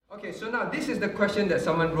Okay, so now this is the question that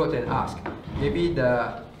someone wrote and asked. Maybe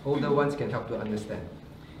the older ones can help to understand.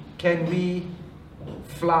 Can we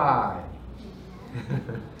fly?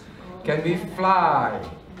 Can we fly?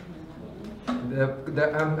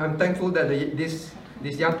 I'm thankful that this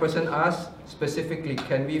young person asked specifically,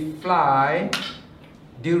 can we fly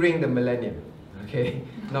during the millennium? Okay,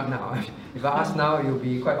 not now. If I ask now, it will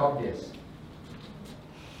be quite obvious.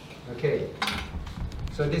 Okay,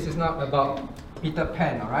 so this is not about Peter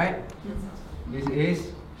Pan, alright? This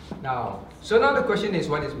is now. So now the question is,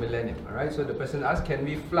 what is millennium? Alright, so the person asked, can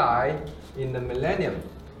we fly in the millennium?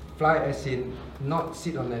 Fly as in not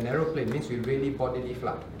sit on an aeroplane, means we really bodily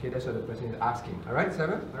fly. Okay, that's what the person is asking. Alright,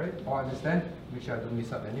 Sarah? Alright, all understand? Make sure I don't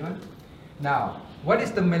miss out anyone. Now, what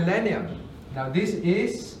is the millennium? Now this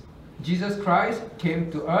is Jesus Christ came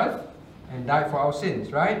to earth and died for our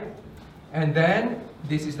sins, right? And then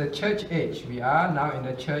this is the church age. We are now in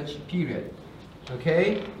the church period.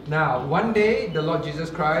 Okay, now one day the Lord Jesus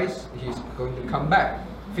Christ, He's going to come back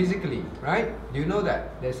physically, right? Do you know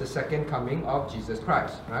that? There's the second coming of Jesus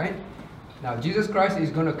Christ, right? Now Jesus Christ is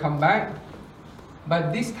going to come back,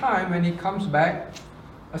 but this time when He comes back,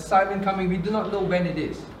 a silent coming, we do not know when it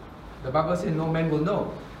is. The Bible says no man will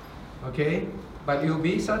know. Okay, but it will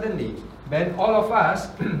be suddenly. Then all of us,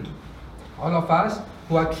 all of us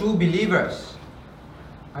who are true believers,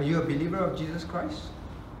 are you a believer of Jesus Christ?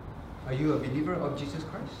 Are you a believer of Jesus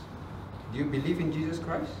Christ? Do you believe in Jesus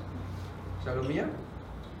Christ? Salomia?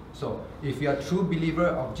 So, if you are a true believer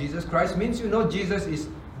of Jesus Christ, means you know Jesus is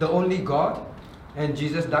the only God, and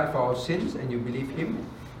Jesus died for our sins, and you believe Him,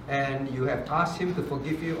 and you have asked Him to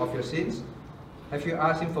forgive you of your sins. Have you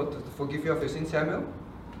asked Him to forgive you of your sins, Samuel?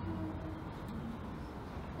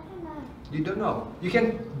 You don't know. You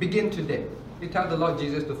can begin today. You tell the Lord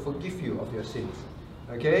Jesus to forgive you of your sins.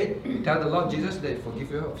 Okay? You tell the Lord Jesus that He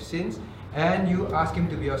forgive you of sins, and you ask Him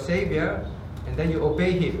to be your Savior, and then you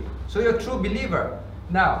obey Him. So you're a true believer.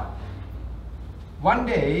 Now, one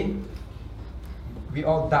day, we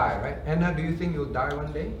all die, right? Anna, do you think you'll die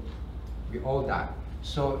one day? We all die.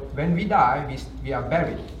 So when we die, we are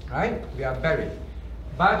buried, right? We are buried.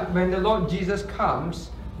 But when the Lord Jesus comes,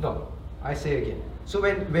 no, I say again. So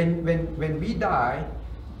when we die,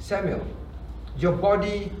 Samuel, your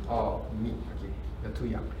body, or me, okay, you're too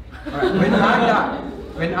young. All right,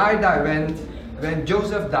 when I die, when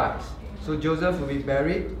Joseph dies, so Joseph will be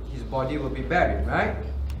buried, his body will be buried, right?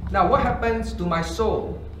 Now what happens to my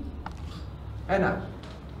soul? Anna?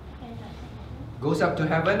 Goes up to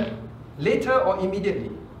heaven later or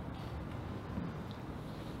immediately?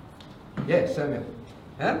 Yes, Samuel.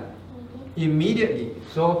 Huh? Immediately.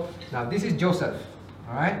 So now this is Joseph.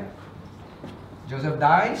 Alright? Joseph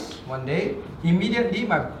dies one day. Immediately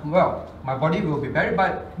my body will be buried,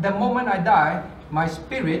 but the moment I die, my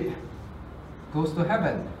spirit goes to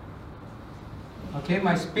heaven. Okay,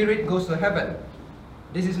 my spirit goes to heaven.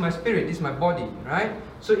 This is my spirit, this is my body, right?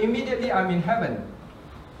 So immediately I'm in heaven.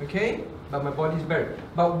 Okay? But my body is buried.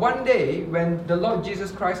 But one day when the Lord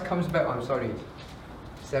Jesus Christ comes back, I'm sorry,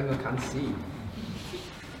 Samuel can't see.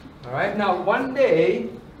 Alright, now one day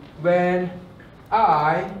when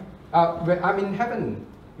I'm in heaven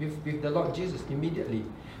with the Lord Jesus immediately.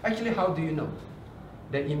 Actually, how do you know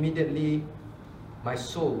that immediately my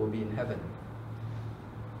soul will be in heaven?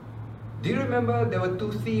 Do you remember there were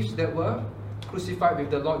two thieves that were crucified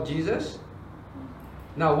with the Lord Jesus?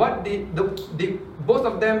 Now, what did both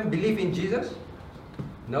of them believe in Jesus?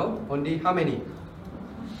 No, only how many?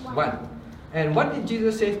 One. And what did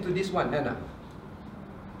Jesus say to this one, Anna?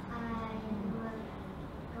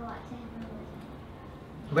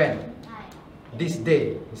 When? This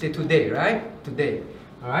day. You say today, right? Today.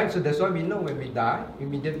 Alright, so that's why we know when we die,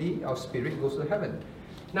 immediately our spirit goes to heaven.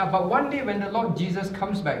 Now, but one day when the Lord Jesus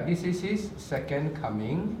comes back, this is His second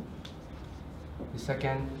coming. The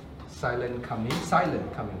second silent coming.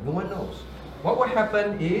 No one knows. What will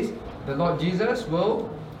happen is the Lord Jesus will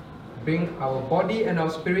bring our body and our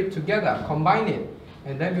spirit together, combine it,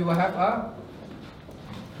 and then we will have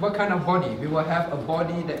what kind of body? We will have a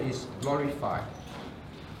body that is glorified.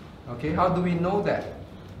 Okay, how do we know that?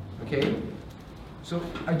 Okay, so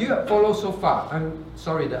do you follow so far? I'm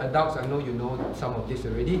sorry, the adults, I know you know some of this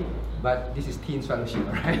already, but this is Teens Fellowship,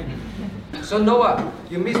 alright? So Noah,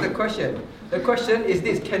 you missed the question. The question is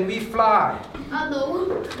this: can we fly?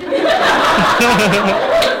 No.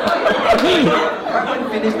 I haven't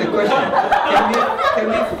finished the question. Can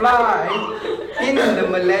we fly in the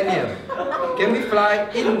millennium? Can we fly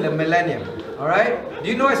in the millennium? Alright? Do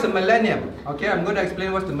you know what's the millennium? Okay, I'm going to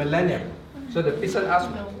explain what's the millennium. So the person asked,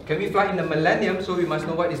 can we fly in the millennium? So we must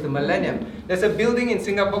know what is the millennium. There's a building in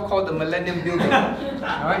Singapore called the Millennium Building.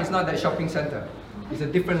 Alright, it's not that shopping center. It's a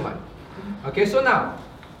different one. Okay, so now,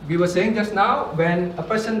 we were saying just now, when a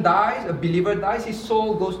person dies, a believer dies, his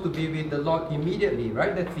soul goes to be with the Lord immediately,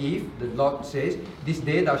 right? The thief, the Lord says, this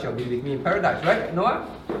day thou shalt be with me in paradise, right, Noah?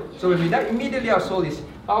 So when we die, immediately our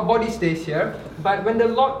body stays here. But when the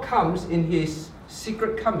Lord comes in his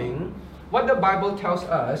secret coming, what the Bible tells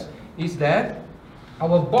us is that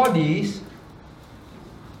our bodies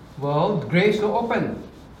graves will open.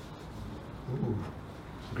 Ooh,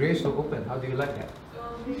 graves will open. How do you like that?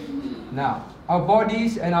 Now, our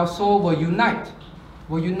bodies and our soul will unite.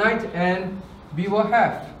 And we will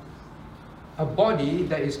have a body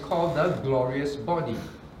that is called the glorious body.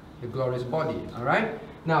 The glorious body, alright?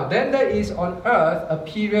 Now, then there is on earth a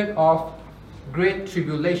period of great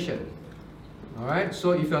tribulation. Alright?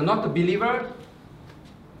 So if you're not a believer,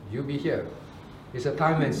 you'll be here. It's a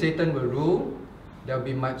time when Satan will rule. There'll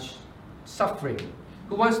be much suffering.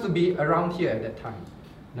 Who wants to be around here at that time?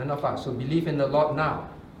 None of us. So believe in the Lord now.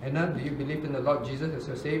 Anna, do you believe in the Lord Jesus as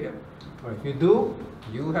your Savior? Or if you do,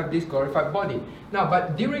 you have this glorified body. Now,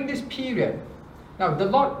 but during this period, now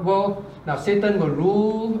Satan will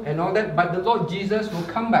rule and all that, but the Lord Jesus will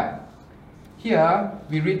come back. Here,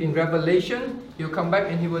 we read in Revelation, he'll come back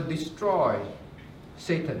and he will destroy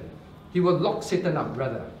Satan. He will lock Satan up,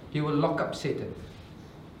 brother. He will lock up Satan.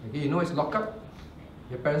 Okay, you know it's lock up?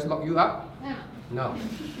 Your parents lock you up? No.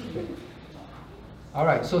 Okay.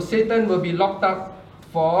 Alright, so Satan will be locked up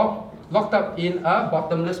in a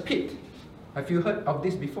bottomless pit. Have you heard of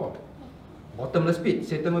this before? Bottomless pit.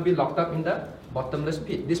 Satan will be locked up in the bottomless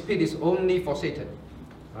pit. This pit is only for Satan.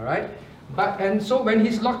 Alright? And so when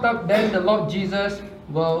he's locked up, then the Lord Jesus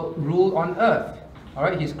will rule on earth.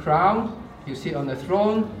 Alright, he's crowned, he'll sit on the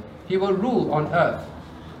throne, he will rule on earth.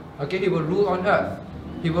 Okay, he will rule on earth.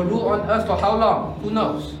 He will rule on earth for how long? Who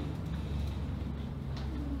knows?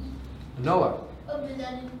 Noah.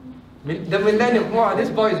 The millennium. Wow, this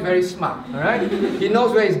boy is very smart, alright? He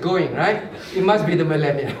knows where he's going, right? It must be the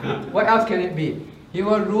millennium. What else can it be? He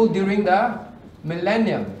will rule during the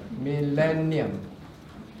millennium.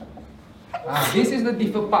 This is the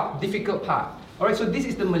difficult part. Alright, so this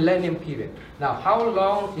is the millennium period. Now, how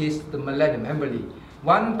long is the millennium, Amberly?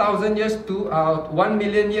 1,000 years to 1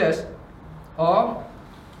 million years or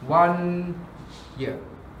 1 year?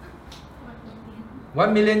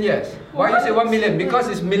 1 million years. Why you say 1 million? Because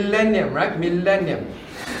it's millennium, right? Millennium.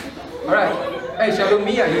 Alright. Hey,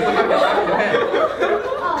 Shalomia, you put up your hand.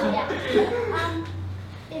 Oh, yeah.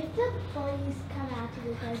 If the bodies come out of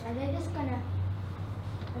the grave, are they just going to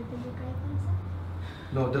open the grave themselves?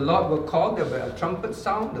 No, the Lord will call, there will be a trumpet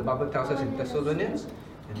sound, the Bible tells us in Thessalonians,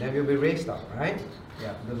 and then we'll be raised up, right?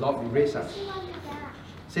 Yeah, the Lord will raise us.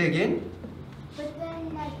 Say again? But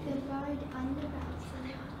then, like, the buried underground, so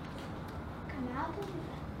come out of it.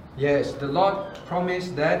 Yes, the Lord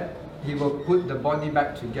promised that He will put the body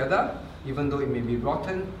back together, even though it may be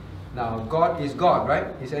rotten. Now, God is God, right?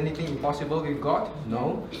 Is anything impossible with God?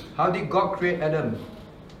 No. How did God create Adam?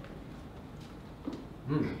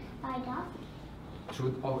 By dust?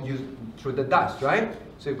 Through the dust, right?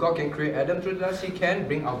 So if God can create Adam through the dust, He can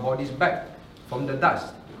bring our bodies back from the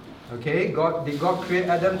dust. Okay? Did God create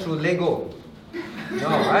Adam through Lego? No,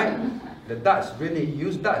 right? The dust, really, He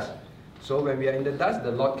used dust. So when we are in the dust,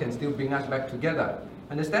 the Lord can still bring us back together.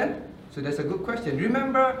 Understand? So that's a good question.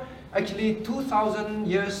 Remember, actually 2,000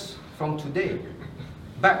 years from today,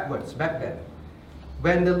 back then,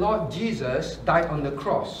 when the Lord Jesus died on the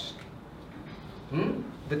cross,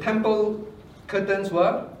 the temple curtains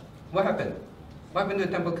were, what happened? What happened to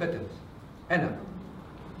the temple curtains? Anna,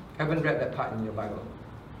 haven't read that part in your Bible.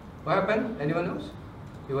 What happened? Anyone knows?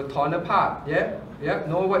 They were torn apart. Yeah? Yeah?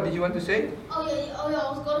 No, what did you want to say? Oh yeah,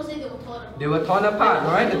 I was going to say they were torn apart. They were torn apart,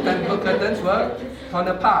 right? The temple curtains were torn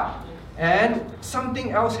apart. And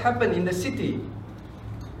something else happened in the city.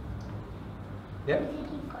 Yeah? The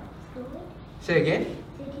city got destroyed? Say again?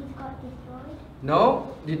 Cities got destroyed?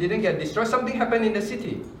 No, they didn't get destroyed. Something happened in the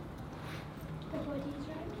city. The bodies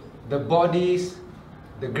rose? The bodies,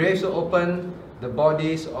 the graves were opened, the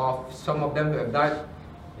bodies of some of them who have died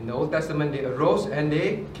in the Old Testament, they arose and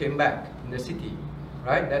they came back in the city.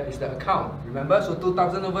 Right? That is the account. Remember? So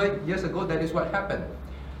 2,000 over years ago, that is what happened.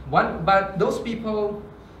 But those people,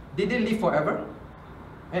 did they live forever?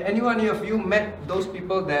 And anyone of you met those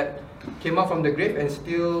people that came out from the grave and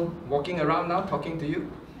still walking around now, talking to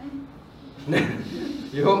you?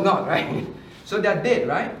 You hope not, right? So they're dead,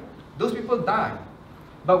 right? Those people die.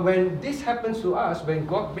 But when this happens to us, when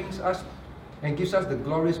God brings us and gives us the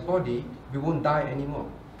glorious body, we won't die anymore,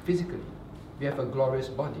 physically. We have a glorious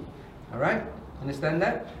body. Alright? Understand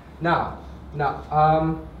that? Now,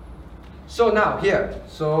 here.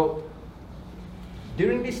 So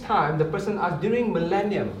during this time, the person asked, during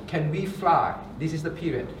millennium, can we fly? This is the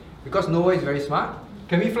period. Because Noah is very smart.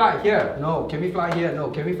 Can we fly here? No. Can we fly here? No.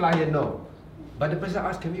 Can we fly here? No. But the person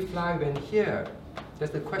asked, can we fly when here?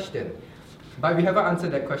 That's the question. But we haven't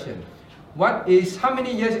answered that question. How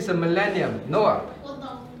many years is a millennium? Noah?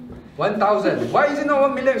 1,000. Why is it not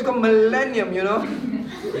 1 million? It's called millennium, you know?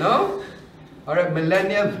 No? Alright,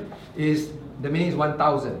 millennium is, the meaning is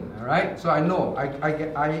 1,000. Alright? So I know,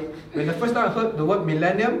 when the first time I heard the word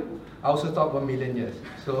millennium, I also thought 1 million years.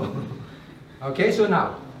 So, okay, so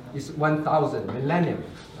now, it's 1,000, millennium.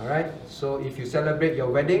 Alright? So if you celebrate your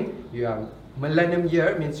wedding, you are millennium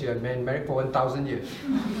year means you have been married for 1,000 years.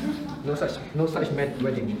 No such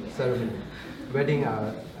wedding ceremony, wedding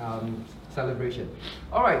celebration.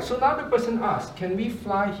 All right. So now the person asks, "Can we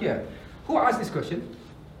fly here?" Who asked this question?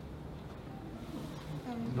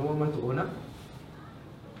 No one want to own up?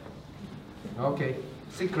 Okay.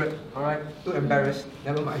 Secret. All right. Too embarrassed.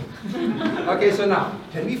 Never mind. Okay. So now,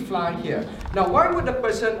 can we fly here? Now, why would the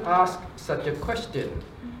person ask such a question?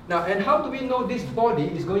 Now, and how do we know this body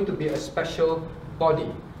is going to be a special body?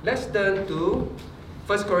 Let's turn to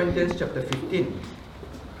 1 Corinthians chapter 15.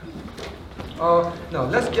 No,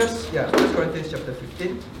 let's just, 1 Corinthians chapter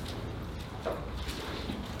 15.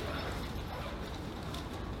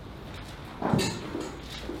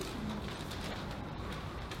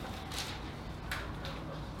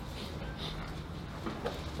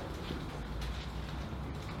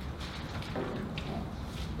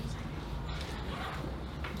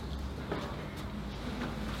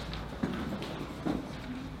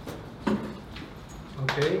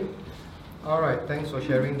 Okay. All right. Thanks for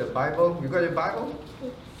sharing the Bible. You got your Bible?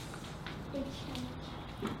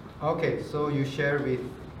 Okay. So you share with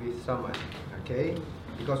someone. Okay.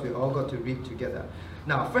 Because we all got to read together.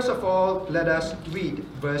 Now, first of all, let us read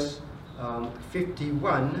verse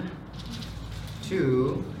 51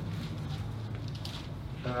 to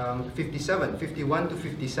 57. 51 to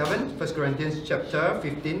 57. 1 Corinthians chapter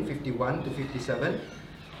 15, 51 to 57.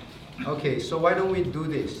 Okay. So why don't we do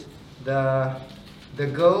this? The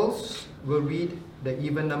girls will read the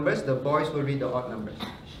even numbers, the boys will read the odd numbers.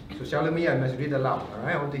 So Shalomia, I must read aloud,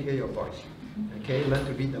 alright? I want to hear your voice. Okay, learn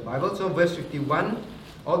to read the Bible. So verse 51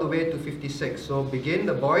 all the way to 56. So begin,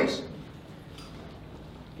 the boys.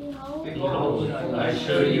 Behold, I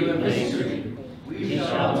show you a mystery. We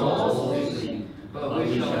shall not all sleep, but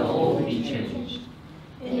we shall all be changed.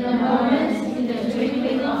 In a moment, in the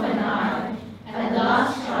twinkling of an eye, at the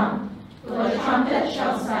last trump, for the trumpet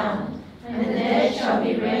shall sound, and the dead shall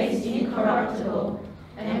be raised incorruptible,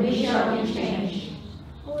 and we shall be changed.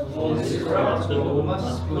 For this corruptible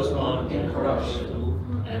must put on incorruptible,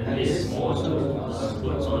 and this mortal must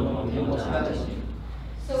put on immortality.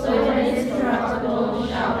 So this corruptible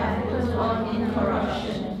shall have put on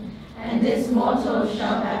incorruption, and this mortal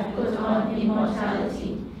shall have put on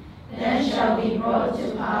immortality. Then shall be brought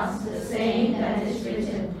to pass the saying that is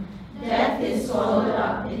written, Death is swallowed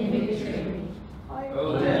up in victory.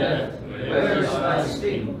 O death, where is thy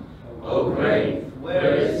sting? O grave,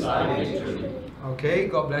 where is thy victory? Okay,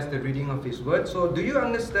 God bless the reading of His word. So do you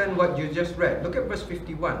understand what you just read? Look at verse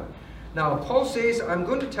 51. Now, Paul says, I'm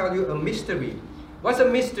going to tell you a mystery. What's a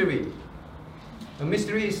mystery? A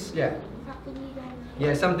mystery is,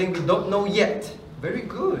 something we don't know yet. Very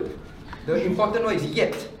good. The important one is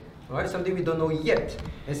yet. Alright, something we don't know yet.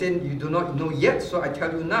 And saying you do not know yet, so I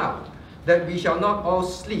tell you now that we shall not all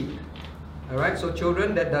sleep. Alright, so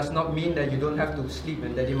children, that does not mean that you don't have to sleep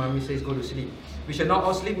and Daddy Mommy says go to sleep. We shall not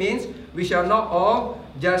all sleep means we shall not all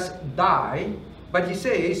just die. But he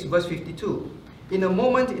says, verse 52, in a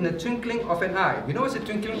moment, in a twinkling of an eye. You know what's a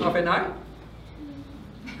twinkling of an eye?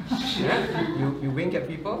 Yeah? You wink at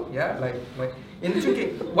people, yeah, like in the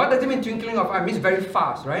twinkling. What does it mean twinkling of eye? It means very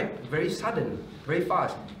fast, right? Very sudden, very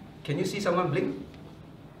fast. Can you see someone blink?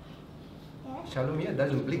 Shalomia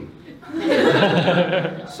doesn't blink.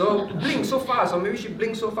 So blink so fast, or maybe she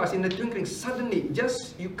blinks so fast in the twinkling. Suddenly,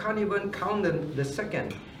 just you can't even count the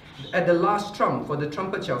second. At the last trump, for the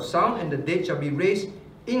trumpet shall sound, and the dead shall be raised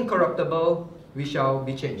incorruptible. We shall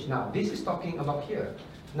be changed. Now, this is talking about here.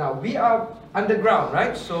 Now, we are underground,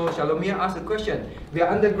 right? So Shalomia asked the question. We are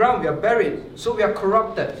underground, we are buried, so we are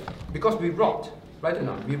corrupted because we rot, right or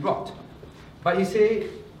not? We rot. But he say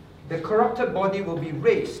the corrupted body will be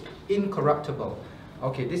raised incorruptible.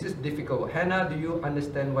 Okay, this is difficult. Hannah, do you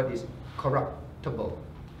understand what is corruptible?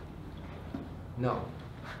 No.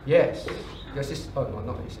 Yes. Your sister. Oh no,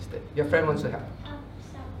 not your sister. Your friend wants to help.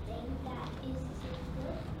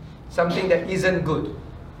 Something that isn't good,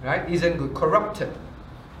 right? Isn't good. Corrupted.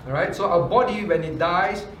 All right. So our body, when it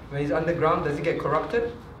dies, when it's underground, does it get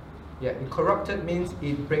corrupted? Yeah. Corrupted means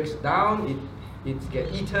it breaks down. it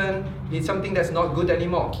gets eaten, it's something that's not good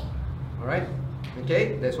anymore. Alright?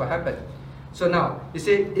 Okay, that's what happened. So now, you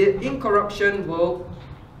see, corruption will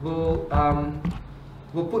put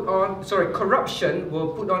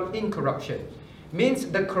on incorruption. Means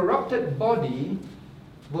the corrupted body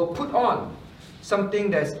will put on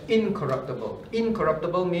something that's incorruptible.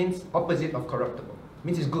 Incorruptible means opposite of corruptible.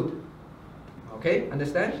 Means it's good. Okay,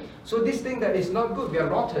 understand? So this thing that is not good, we are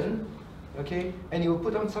rotten, okay, and you will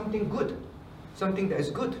put on something good. Something that is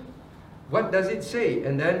good. What does it say?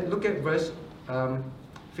 And then look at verse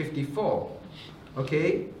 54.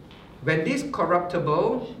 Okay, when this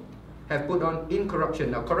corruptible have put on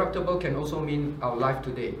incorruption. Now corruptible can also mean our life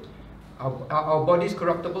today. Our body is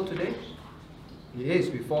corruptible today? It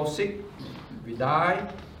is. We fall sick, we die,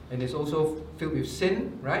 and it's also filled with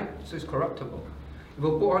sin, right? So it's corruptible. It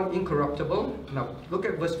will put on incorruptible. Now look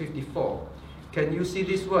at verse 54. Can you see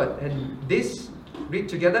this word? And this, read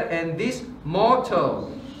together, and this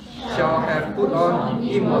mortal shall have put on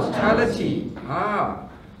immortality.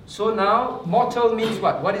 So now mortal means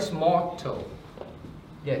what? What is mortal?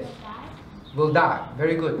 Yes. Will die.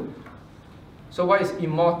 Very good. So what is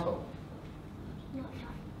immortal?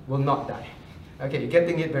 Will not die. Okay, you're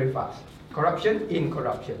getting it very fast. Corruption,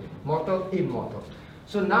 incorruption. Mortal, immortal.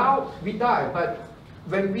 So now we die, but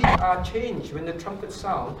when we are changed, when the trumpet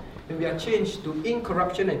sound, and we are changed to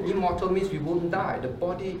incorruption, and immortal means we won't die. The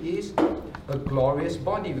body is a glorious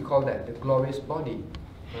body. We call that the glorious body.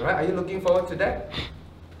 Alright, are you looking forward to that?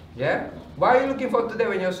 Yeah? Why are you looking forward to that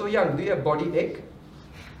when you're so young? Do you have body ache?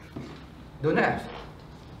 Don't have?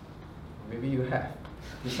 Maybe you have.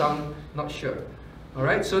 You sound not sure.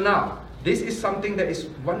 Alright, so now, this is something that is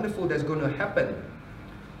wonderful that's going to happen.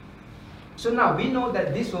 So now, we know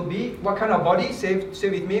that this will be what kind of body? Say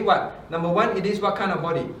with me, what? Number one, it is what kind of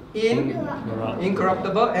body?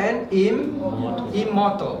 Incorruptible and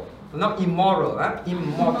immortal. Not immoral,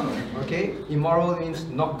 immortal. Okay? Immoral means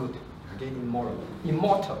not good. Okay, immoral.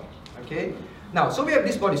 Immortal. Okay? Now, so we have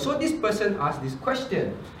this body. So this person asked this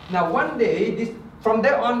question. Now, one day, from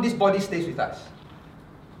there on, this body stays with us.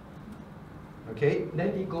 Okay? Then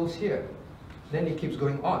it goes here. Then it keeps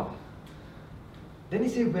going on. Then he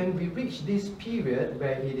said, when we reach this period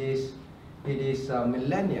where it is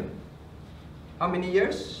millennium. How many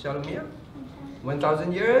years, Shalomia?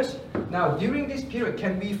 1,000 years. Now, during this period,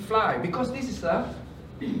 can we fly? Because this is a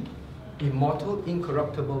immortal,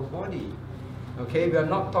 incorruptible body. Okay, we are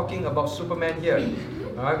not talking about Superman here.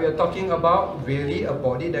 Alright, we are talking about really a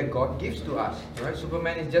body that God gives to us. Alright,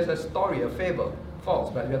 Superman is just a story, a fable,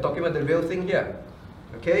 false. But we are talking about the real thing here.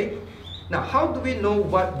 Okay. Now, how do we know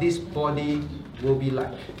what this body will be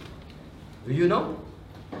like? Do you know?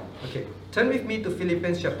 Okay, turn with me to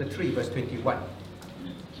Philippians chapter 3, verse 21.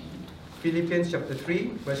 Philippians chapter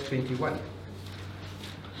 3, verse 21.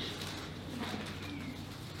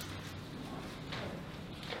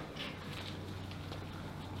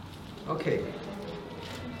 Okay,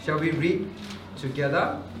 shall we read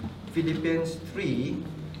together? Philippians 3,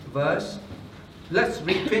 verse, let's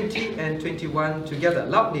read 20 and 21 together,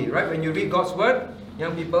 loudly, right? When you read God's word,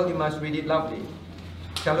 young people, you must read it loudly.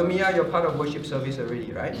 Shalomia, you're part of worship service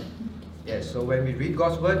already, right? Yes, so when we read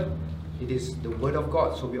God's word, it is the word of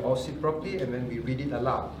God. So we all sit properly and when we read it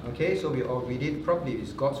aloud. Okay, so we all read it properly.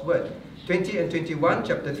 It's God's word. 20 and 21,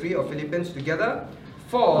 chapter 3 of Philippians together.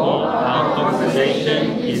 For our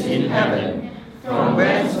conversation is in heaven, from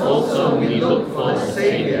whence also we look for the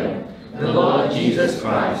Saviour, the Lord Jesus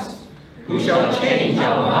Christ, who shall change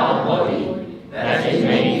our vile body, that it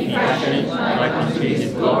may be fashioned like unto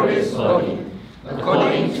his glorious body,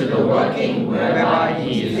 according to the working whereby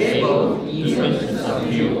he is able even to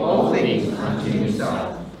subdue all things unto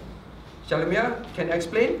himself. Shalomia, can you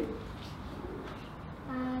explain?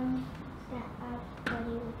 That our body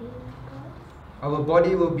will be like Our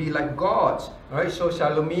body will be like God's. God's. Alright, so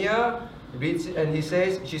Shalomia reads and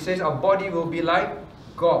she says our body will be like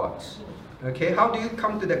God's. Okay, how do you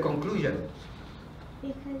come to that conclusion?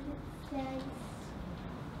 Because it says,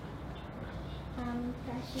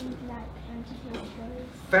 fashioned like unto his glorious.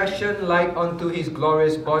 Fashion like unto his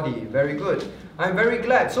glorious body. Very good. I'm very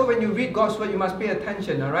glad. So when you read God's word, you must pay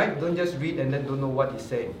attention, alright? Don't just read and then don't know what he's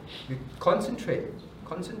saying. You concentrate.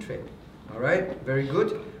 Concentrate. Alright? Very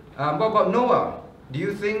good. What about Noah? Do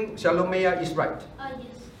you think Shalomia is right? Yes.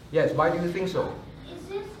 Yes, why do you think so? It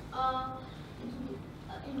says,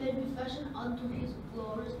 it may be fashioned unto his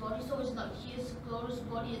glorious body, so it's like his glorious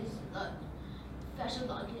body is fashioned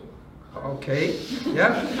like it. Okay,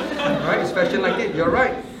 yeah, right, it's fashioned like it, you're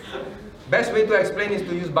right. Best way to explain is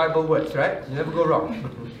to use Bible words, right? You never go wrong.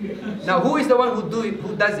 Now, who is the one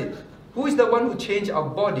who does it? Who is the one who changed our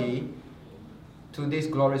body to this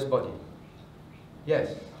glorious body?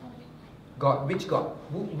 Yes. God. Which God?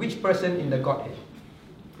 Which person in the Godhead?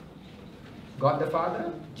 God the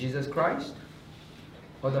Father? Jesus Christ?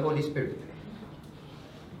 Or the Holy Spirit?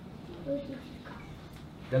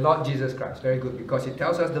 The Lord Jesus Christ. Very good, because it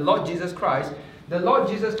tells us the Lord Jesus Christ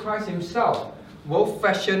himself will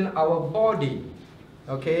fashion our body.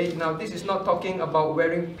 Okay, now this is not talking about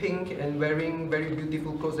wearing pink and wearing very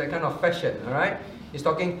beautiful clothes, that kind of fashion, alright? It's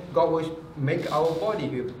talking God will make our body,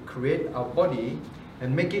 He will create our body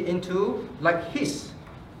and make it into like His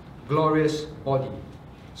glorious body.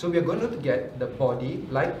 So we are going to get the body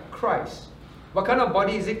like Christ. What kind of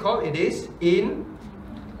body is it called? It is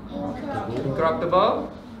incorruptible,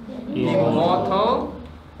 immortal,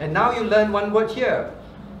 and now you learn one word here,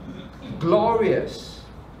 glorious.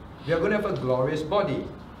 We are going to have a glorious body.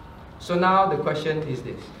 So now the question is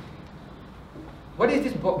this: what is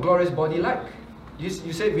this glorious body like? You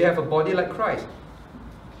said we have a body like Christ.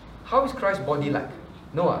 How is Christ's body like?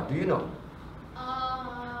 Noah, do you know?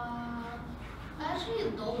 I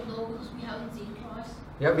actually don't know because we haven't seen Christ.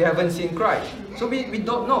 Yeah, we haven't seen Christ. So we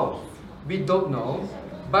don't know. We don't know.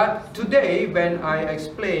 But today, when I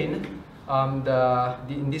explain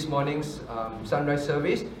in this morning's sunrise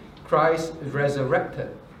service, Christ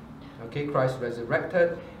resurrected. Okay, Christ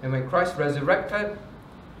resurrected. And when Christ resurrected,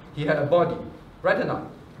 He had a body. Right or not?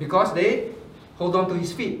 Because they hold on to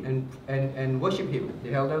His feet and worship Him.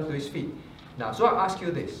 They held on to His feet. Now, so I ask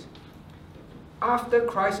you this. After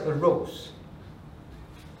Christ arose,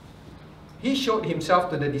 He showed Himself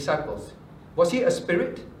to the disciples. Was He a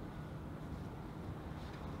spirit?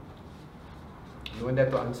 No one there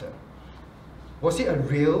to answer. Was He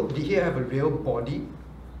did He have a real body?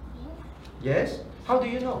 Yes? How do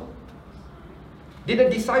you know? Did the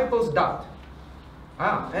disciples doubt?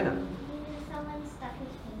 Anna. Someone stuck his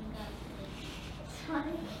finger.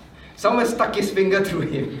 Sorry. Someone stuck his finger through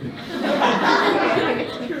him.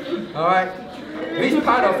 Alright. Which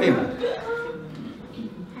part of him?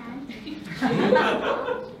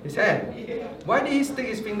 His hand. Why did he stick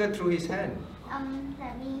his finger through his hand? That means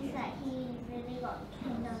that he really got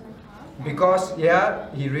pinned on the cross. Because,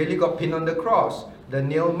 he really got pinned on the cross. The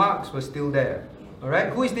nail marks were still there.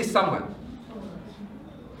 Alright, who is this someone?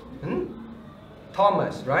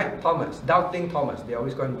 Thomas, right? Thomas, doubting Thomas. They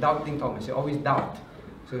always call him doubting Thomas. He always doubt.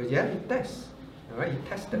 So he tests. Alright, he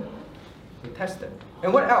tested.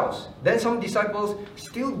 And what else? Then some disciples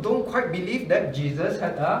still don't quite believe that Jesus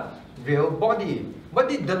had a real body. What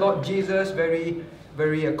did the Lord Jesus, very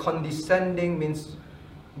condescending, means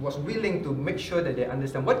was willing to make sure that they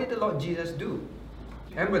understand. What did the Lord Jesus do?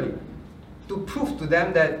 Emily, to prove to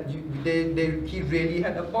them that He really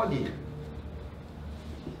had a body.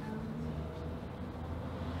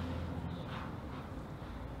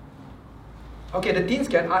 Okay, the teens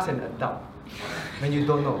can ask an adult when you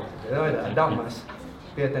don't know. The adult must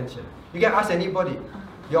pay attention. You can ask anybody.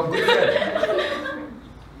 Your good friend.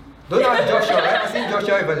 Don't ask Joshua, right? Asking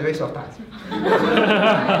Joshua is a waste of time.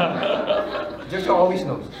 Joshua always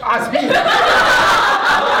knows. Ask me!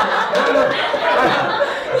 No.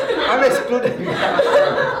 I'm excluded.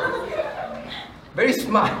 Very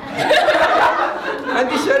smart.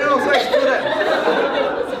 Auntie Sharon also excluded.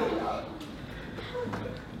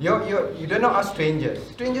 You do not ask strangers.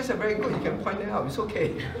 Strangers are very good. You can point them out. It's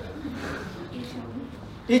okay.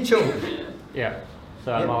 Ichung. Yeah.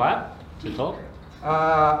 So I'm allowed to talk?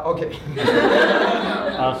 Okay.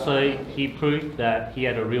 So he proved that he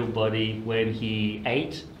had a real body when he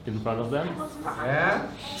ate in front of them. Yeah.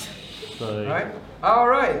 So. All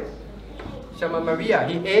right. Shama Maria,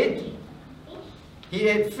 he ate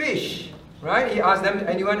fish, right? He asked them,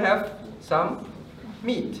 anyone have some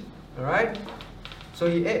meat? All right. So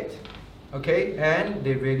he ate, okay, and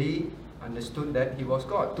they really understood that he was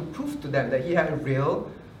God, to prove to them that he had a real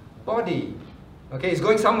body. Okay, it's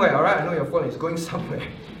going somewhere, all right? I know your phone is going somewhere.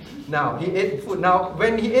 Now, he ate food. Now,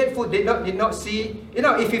 when he ate food, did not see,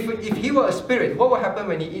 if he were a spirit, what will happen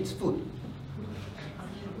when he eats food?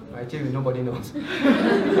 Actually, nobody knows.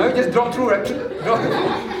 Now, he just drop through, right?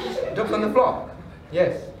 Drop on the floor.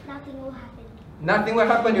 Yes. Nothing will happen. Nothing will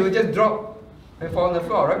happen. You will just drop and fall on the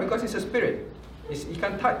floor, right? Because he's a spirit. He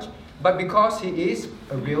can't touch. But because he is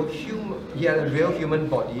a real human, he had a real human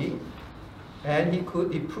body, and he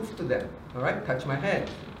proved to them. All right, touch my hand.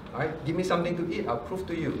 All right, give me something to eat. I'll prove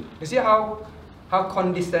to you. You see how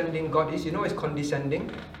condescending God is. You know, it's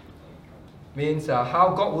condescending means how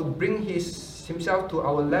God would bring Himself to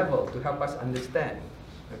our level to help us understand.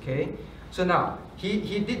 Okay, so now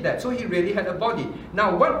he did that. So he really had a body.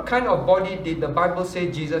 Now, what kind of body did the Bible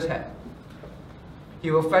say Jesus had? He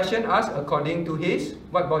will fashion us according to His,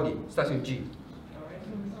 what body? Starts with G.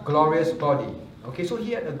 Glorious body. Okay, so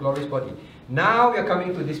He had a glorious body. Now we are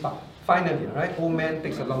coming to this part. Finally, right? Old man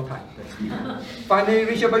takes a long time. Finally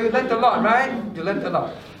reach here, but you learned a lot, right? You learned a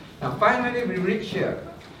lot. Now finally we reach here.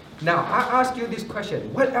 Now I ask you this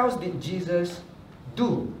question. What else did Jesus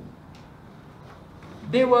do?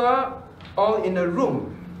 They were all in a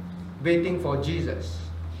room waiting for Jesus.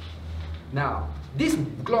 Now, this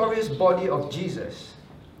glorious body of Jesus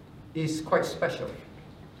is quite special.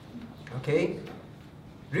 Okay?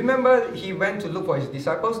 Remember, he went to look for his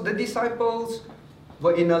disciples. The disciples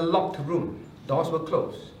were in a locked room. Doors were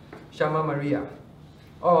closed. Shama Maria.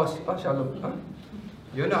 Oh Shalom. Huh?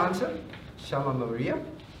 You know the answer? Shama Maria.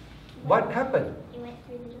 What happened? He went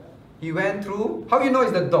through the door. He went through. How do you know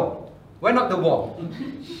it's the door? Why not the wall?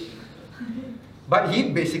 But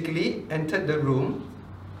he basically entered the room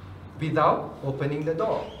without opening the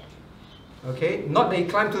door. Okay? Not that he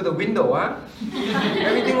climbed through the window.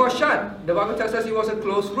 Everything was shut. The Bible tells us it was a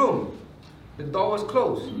closed room. The door was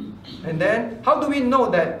closed. And then, how do we know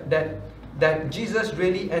that Jesus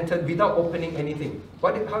really entered without opening anything?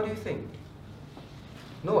 How do you think?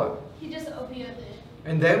 Noah? He just appeared there.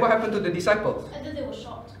 And then what happened to the disciples? And then they were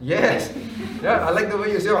shocked. Yes. Yeah, I like the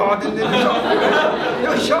way you say, oh, they were shocked. They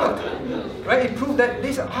were shocked. Right? It proved that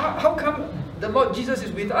this, how come the Lord Jesus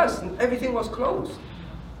is with us and everything was closed?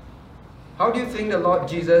 How do you think the Lord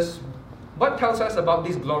Jesus, what tells us about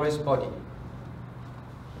this glorious body?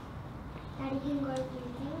 That he can go through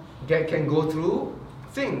things. Can go through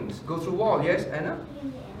things, go through wall. Yes, Anna? He can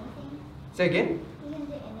do anything. Say again? He can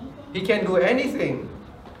do anything. He can do anything.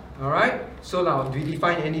 Alright? So now, we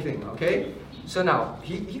define anything, okay? So now,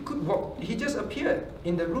 he could walk, he just appeared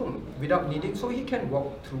in the room without needing, so he can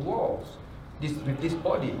walk through walls. With this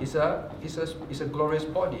body, it's a glorious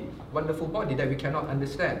body, wonderful body that we cannot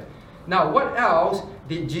understand. Now, what else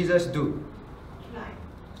did Jesus do? Fly.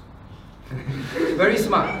 Very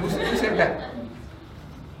smart. Who said that?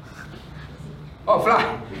 Oh,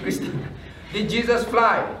 fly. Christine. Did Jesus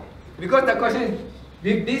fly? Because the question is,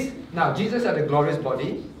 with this, now Jesus had a glorious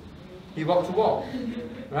body. He walked through wall,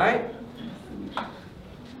 right?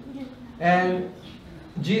 And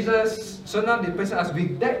Jesus, so now the person asks,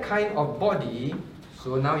 with that kind of body,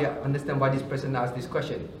 so now you understand why this person asked this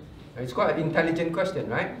question. It's quite an intelligent question,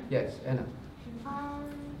 right? Yes, Anna.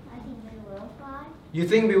 I think we will fly. You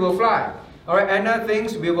think we will fly? Alright, Anna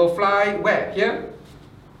thinks we will fly where? Here?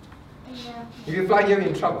 Yeah. If you fly here, you're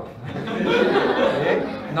in trouble. Okay?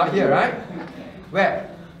 Not here, right? Where?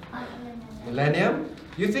 Millennium.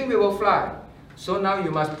 You think we will fly? So now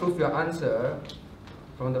you must prove your answer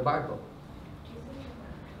from the Bible.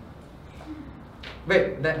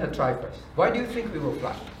 Wait, let her try first. Why do you think we will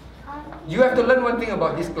fly? You have to learn one thing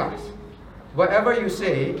about this class. Whatever you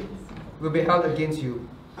say will be held against you.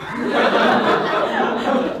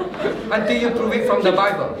 Until you prove it from the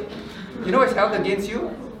Bible. You know what's held against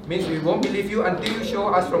you? Means we won't believe you until you show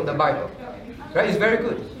us from the Bible. Right? It's very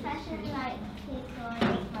good. Fashion like his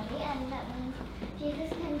glorious body, and that means Jesus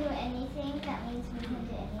can do anything. That means we can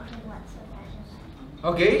do anything what's so fashion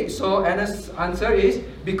like. Okay, so Anna's answer is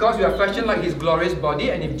because we are fashioned like his glorious body,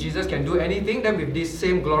 and if Jesus can do anything, then with this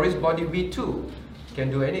same glorious body, we too can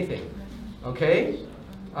do anything. Okay?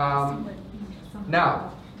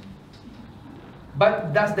 Now,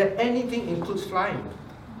 but does that anything includes flying?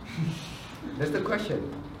 That's the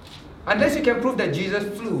question. Unless you can prove that Jesus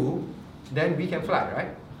flew, then we can fly,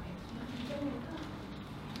 right?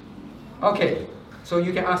 Okay, so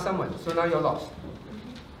you can ask someone. So now you're lost.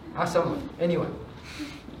 Ask someone, anyone.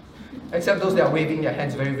 Except those that are waving their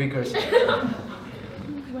hands very vigorously.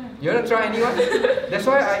 You want to try anyone? That's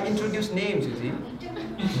why I introduce names, you see.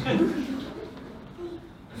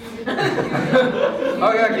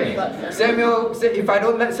 Okay. Samuel, if I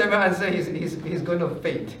don't let Samuel answer, he's going to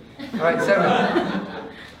faint. Alright, Samuel.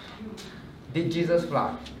 Did Jesus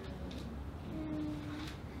fly?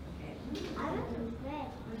 I don't know.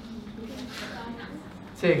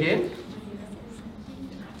 Say again.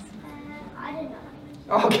 I don't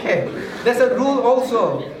know. Okay, there's a rule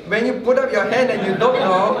also. When you put up your hand and you don't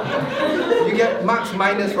know, you get marks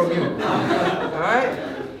minus from you. Alright?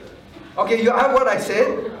 Okay, you heard what I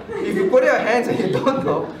said. If you put up your hands and you don't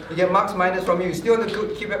know, you get marks minus from you. You still want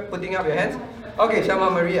to keep putting up your hands? Okay, Shama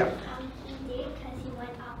Maria. He did because he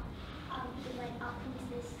went up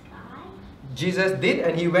into the sky. Jesus did,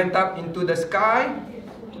 and he went up into the sky. And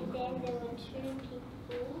then there were two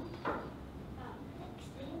people next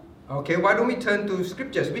to him. Okay, why don't we turn to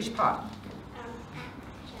scriptures? Which part?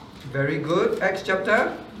 Very good. Acts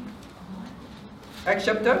chapter? Acts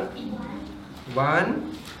chapter?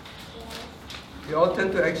 1. We all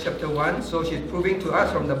turn to Acts chapter 1. So she's proving to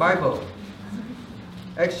us from the Bible.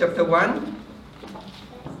 Acts chapter 1.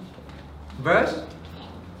 Verse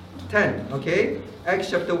 10. Okay, Acts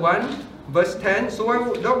chapter 1, verse 10. So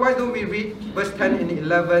why don't we read verse 10 and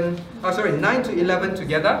 11? 9 to 11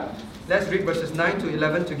 together. Let's read verses 9 to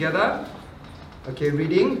 11 together. Okay,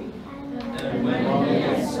 reading. And when he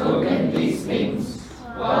had spoken these things,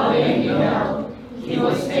 while they beheld, he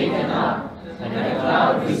was taken up, and a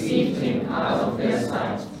cloud received him out of their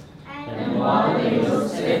sight. And while they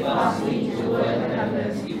looked steadfastly toward heaven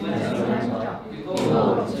as he went up,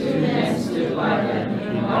 behold, 2 men stood by them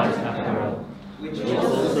in white apparel, which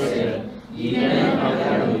also said, Ye men of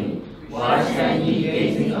Galilee, why stand ye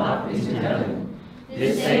gazing up into heaven?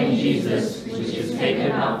 This same Jesus, which is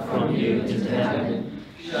taken up from you into heaven,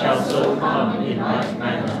 shall so come in like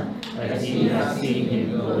manner as ye have seen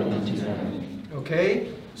him go into heaven.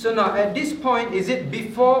 Okay, so now at this point, is it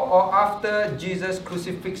before or after Jesus'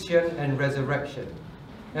 crucifixion and resurrection?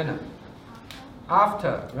 No.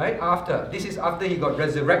 After, right? After. This is after he got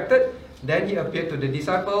resurrected, then he appeared to the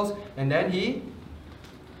disciples, and then he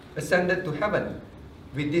ascended to heaven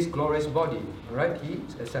with this glorious body. Alright, he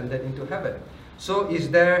ascended into heaven. So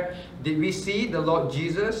did we see the Lord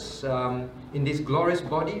Jesus in this glorious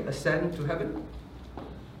body ascend to heaven?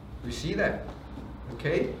 We see that.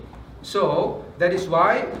 Okay, so that is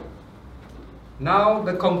why now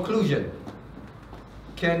the conclusion.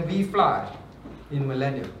 Can we fly in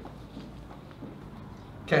Millennium?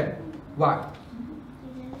 Can. Why?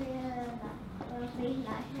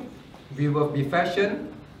 We will be fashioned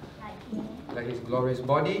like his glorious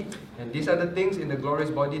body, and these are the things in the glorious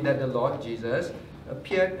body that the Lord Jesus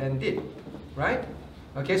appeared and did, right?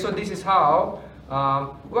 Okay, so this is how,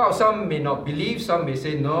 some may not believe, some may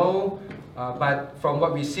say no, but from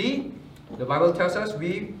what we see, the Bible tells us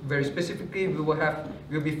we very specifically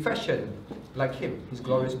will be fashioned like him, his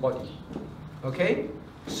glorious body. Okay,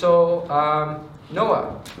 so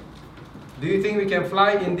Noah, do you think we can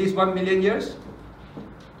fly in these 1 million years?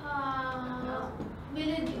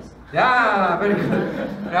 Million years. Yeah, very good.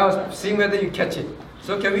 I was seeing whether you catch it.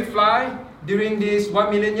 So can we fly during these 1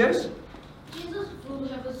 million years? Jesus will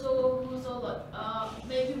have a soul,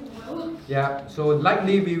 maybe we will. Yeah, so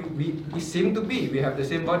likely we seem to be. We have the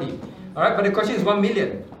same body. Alright, but the question is 1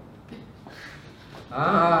 million.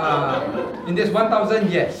 In this 1,000,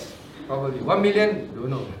 yes. Probably. 1 million, don't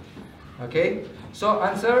know. Okay, so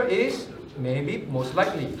answer is maybe, most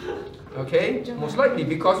likely. Okay, most likely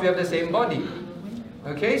because we have the same body.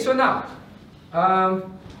 Okay, so now,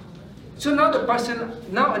 another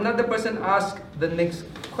person asks the next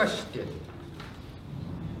question.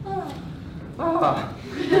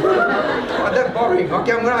 That's boring.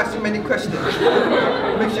 Okay, I'm going to ask you many questions.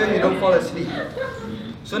 Make sure you don't fall asleep.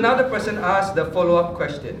 So now the person asks the follow-up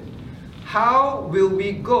question. How will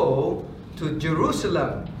we go to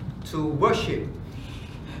Jerusalem to worship?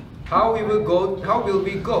 How will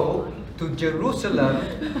we go to Jerusalem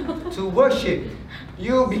to worship?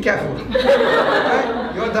 You be careful.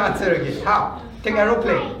 Right? You want the answer again. How? Take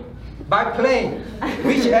aeroplane. By plane.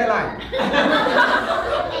 Which airline?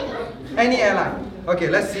 Any airline. Okay,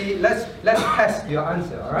 let's see. Let's test your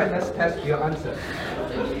answer. Alright, let's test your answer.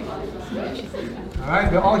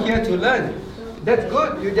 Alright, we're all here to learn. That's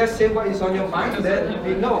good. You just say what is on your mind, then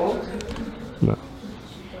we know. No.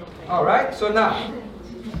 Alright, so now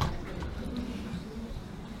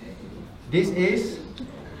this is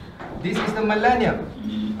the millennium.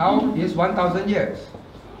 How is 1,000 years?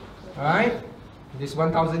 Alright? This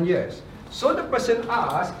 1,000 years. So the person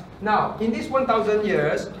asked, now in this 1,000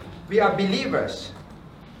 years, we are believers.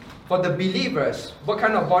 For the believers, what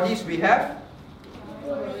kind of bodies we have?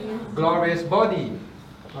 Glorious body.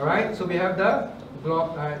 Alright, so we have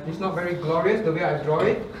it's not very glorious the way I draw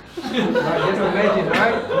it. Right, just imagine,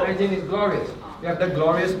 right? Imagine it's glorious. We have the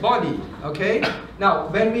glorious body. Okay? Now,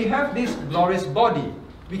 when we have this glorious body,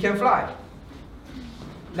 we can fly.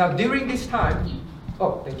 Now, during this time,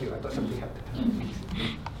 oh, thank you, I thought something happened.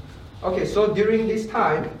 Okay, so during this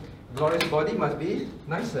time, glorious body must be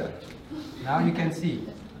nicer. Now you can see.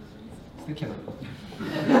 Still cannot.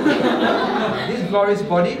 This glorious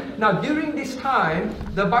body. Now, during this time,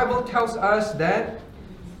 the Bible tells us that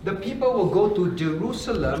the people will go to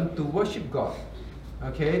Jerusalem to worship God.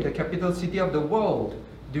 Okay, the capital city of the world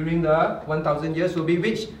during the 1,000 years will be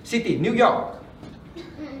which city? New York.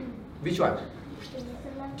 Which one?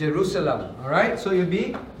 Jerusalem. Alright, so it will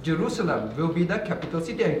be Jerusalem will be the capital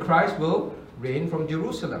city, and Christ will reign from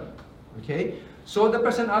Jerusalem. Okay, so the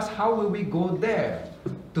person asks, how will we go there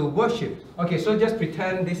to worship? Okay, so just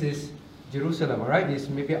pretend this is Jerusalem. Alright, this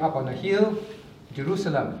may be up on a hill.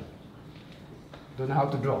 Jerusalem. Don't know how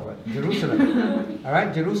to draw, but Jerusalem.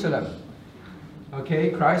 Alright, Jerusalem. Okay,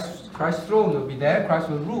 Christ's throne will be there. Christ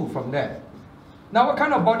will rule from there. Now, what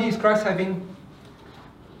kind of body is Christ having?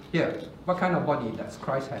 Here, what kind of body does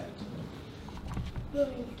Christ have?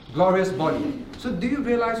 Glorious. Glorious body. So do you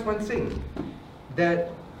realize one thing?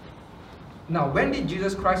 That now, when did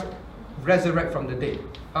Jesus Christ resurrect from the dead?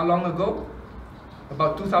 How long ago?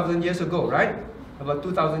 About 2,000 years ago, right? About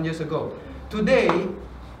 2,000 years ago. Today,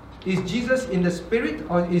 is Jesus in the spirit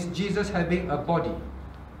or is Jesus having a body?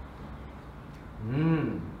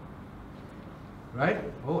 Right?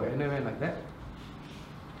 Oh, anyway, like that.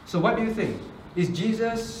 So what do you think? Is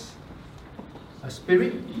Jesus a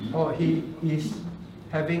spirit or he is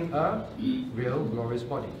having a real glorious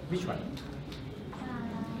body? Which one?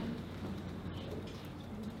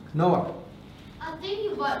 Noah? I think he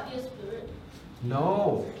might be a spirit.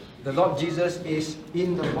 No. The Lord Jesus is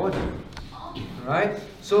in the body. Right?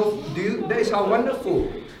 So that is how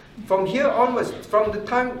wonderful. From here onwards, from the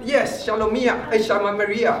time, yes, Shalomia, Shama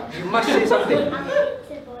Maria, you must say something. It's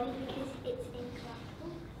a body because it's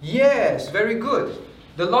incorruptible. Yes, very good.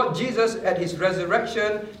 The Lord Jesus at His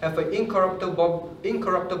resurrection have an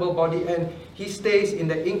incorruptible body, and He stays in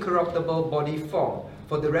the incorruptible body form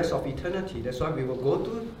for the rest of eternity. That's why we will go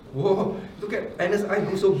to, whoa, look at Anna's eye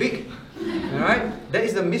go so big. Alright? That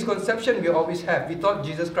is the misconception we always have. We thought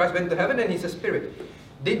Jesus Christ went to heaven and He's a spirit.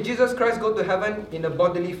 Did Jesus Christ go to heaven in a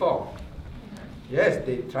bodily form? Yes,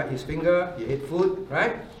 they tried His finger, He ate food,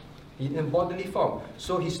 right? In bodily form.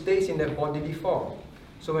 So He stays in that bodily form.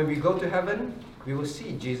 So when we go to heaven, we will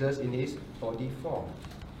see Jesus in His body form.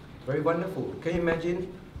 Very wonderful. Can you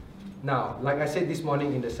imagine? Now, like I said this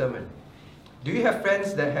morning in the sermon, do you have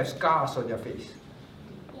friends that have scars on their face?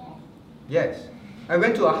 Yes. Yes. I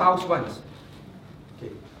went to a house once.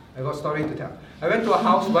 Okay, I got a story to tell. I went to a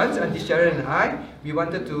house once, and Sharon and I, we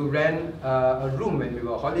wanted to rent a room when we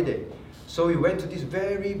were on holiday. So we went to this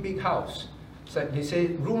very big house. So they say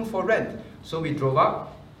room for rent. So we drove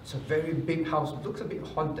up. It's a very big house. It looks a bit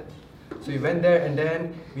haunted. So we went there, and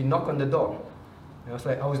then we knocked on the door. And I was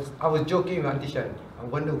like, I was joking with Auntie Sharon. I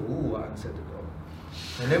wonder who will answer the door.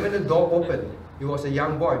 And then when the door opened, it was a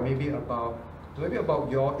young boy, maybe about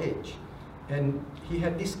your age. And he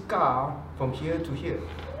had this scar from here to here,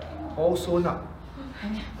 all sewn up.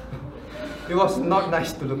 It was not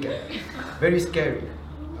nice to look at. Very scary.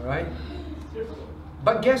 Alright?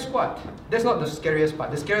 But guess what? That's not the scariest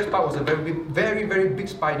part. The scariest part was a very, very big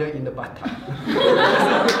spider in the bathtub.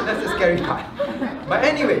 That's the scary part. But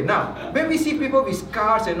anyway, now, when we see people with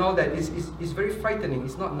scars and all that, it's very frightening.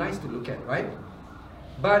 It's not nice to look at, right?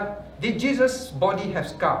 But did Jesus' body have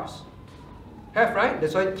scars? Have, right?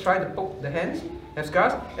 That's why I try to poke the hands, have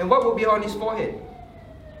scars. And what will be on his forehead?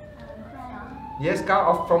 Yes,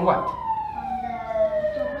 scar from what?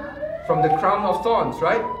 From the crown of thorns,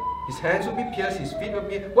 right? His hands will be pierced, his feet will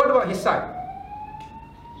be... What about his side?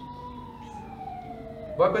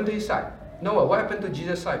 What happened to his side? Noah, what happened to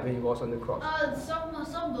Jesus' side when he was on the cross?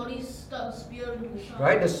 Somebody stuck a spear into his side.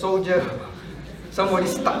 Right, the soldier... Somebody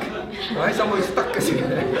stuck, right? Somebody stuck.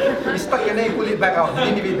 He stuck and then he pulled it back out. He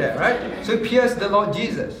didn't leave it there, right? So he pierced the Lord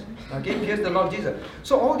Jesus. Okay, pierced the Lord Jesus.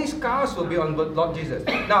 So all these scars will be on the Lord Jesus.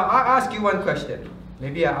 Now, I ask you one question.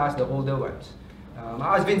 Maybe I ask the older ones.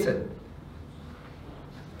 I ask Vincent.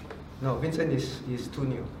 No, Vincent is too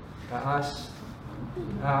new. I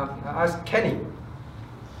ask Kenny.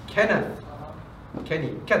 Kenneth.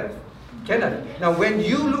 Now, when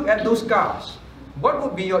you look at those scars, what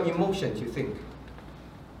would be your emotions, you think?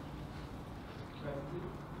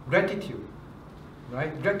 Gratitude.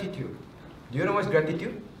 Right? Gratitude. Do you know what's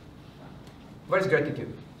gratitude? What is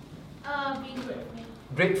gratitude? Being grateful.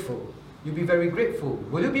 Grateful. You'll be very grateful.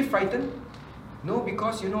 Will you be frightened? No,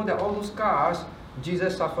 because you know that all those scars,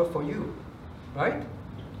 Jesus suffered for you. Right?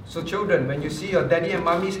 So children, when you see your daddy and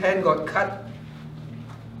mommy's hand got cut,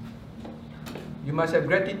 you must have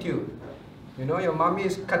gratitude. You know, your mommy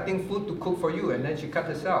is cutting food to cook for you and then she cut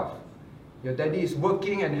herself. Your daddy is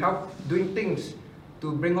working and doing things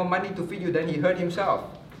to bring home money to feed you, then he hurt himself.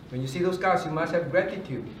 When you see those scars, you must have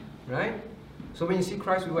gratitude, right? So when you see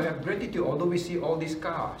Christ, we will have gratitude, although we see all these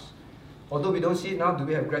scars. Although we don't see it now, do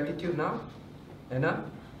we have gratitude now? Anna?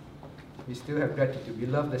 We still have gratitude. We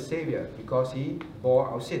love the Savior because He bore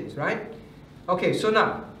our sins, right? Okay, so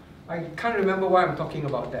now, I can't remember why I'm talking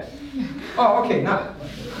about that. Oh, okay, now.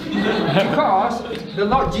 Because the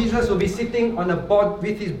Lord Jesus will be sitting on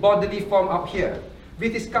with His bodily form up here,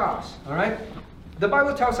 with His scars, alright? The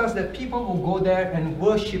Bible tells us that people will go there and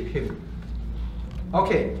worship Him.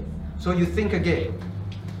 Okay, so you think again.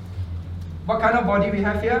 What kind of body we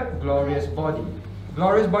have here? Glorious body.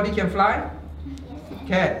 Glorious body can fly?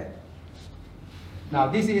 Can. Now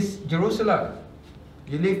this is Jerusalem.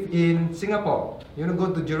 You live in Singapore. You want to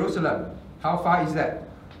go to Jerusalem. How far is that?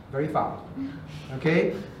 Very far.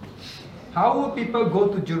 Okay? How will people go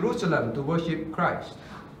to Jerusalem to worship Christ?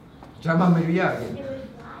 Jama Maria again.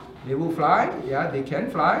 They will fly. Yeah, they can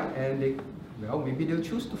fly, and maybe they'll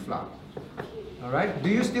choose to fly. All right. Do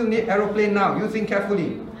you still need aeroplane now? You think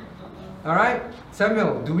carefully. All right,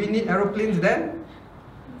 Samuel. Do we need aeroplanes then?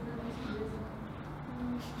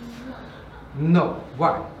 No.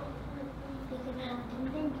 Why?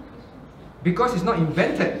 Because it's not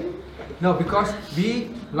invented. No, because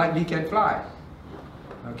we likely can fly.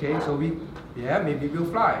 Okay, so maybe we'll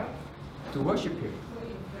fly to worship Him.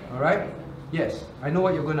 All right. Yes, I know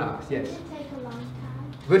what you're going to ask. Yes.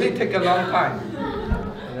 Will it take a long time?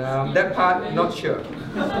 That part, not sure.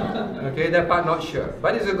 Okay, that part, not sure.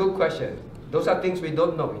 But it's a good question. Those are things we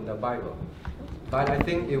don't know in the Bible. But I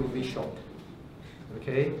think it will be short.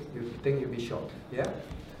 Okay, you think it will be short. Yeah?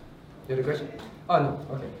 You have a question? Oh, no.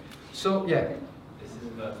 Okay. So, yeah. This is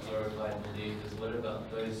about glorified believers. What about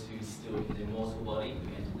those who still in the mortal body who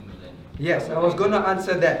enter the millennium? Yes, I was going to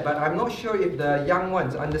answer that, but I'm not sure if the young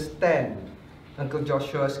ones understand Uncle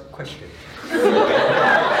Joshua's question. Okay?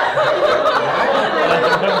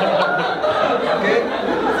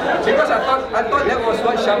 Because I thought that was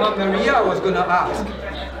what Shama Maria was going to ask.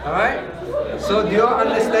 Alright? So do you all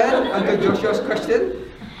understand Uncle Joshua's question?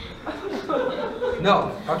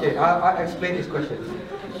 No? Okay, I'll explain his question.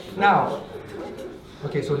 Now,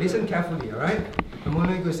 okay, so listen carefully, alright? I'm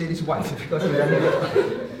only going to say this once because you done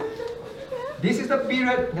it. This is the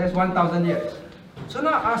period that's 1,000 years. So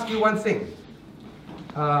now I'll ask you one thing.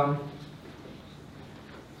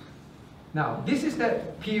 Now, this is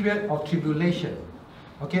that period of tribulation.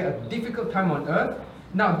 Okay, a difficult time on earth.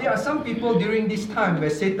 Now, there are some people during this time where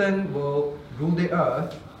Satan will rule the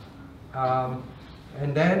earth.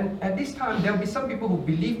 And then at this time, there will be some people who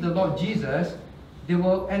believe the Lord Jesus. They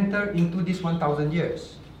will enter into this 1,000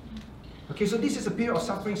 years. Okay, so this is a period of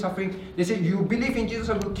suffering. They say, you believe in Jesus,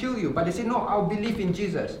 I will kill you. But they say, no, I'll believe in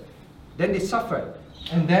Jesus. Then they suffer.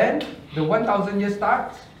 And then the 1,000 years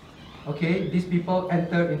starts. Okay, these people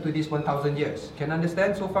enter into this 1,000 years. Can you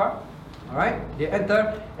understand so far? Alright, they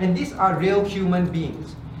enter, and these are real human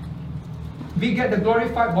beings. We get the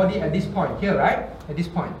glorified body at this point, here, right? At this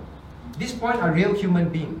point. This point are real human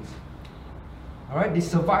beings. Alright, they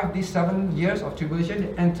survive these 7 years of tribulation,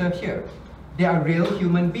 they enter here. They are real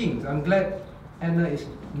human beings. I'm glad Anna is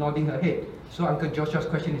nodding her head. So Uncle Joshua's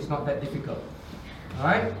question is not that difficult.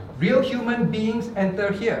 Alright, real human beings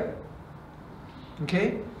enter here.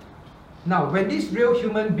 Okay? Now, when these real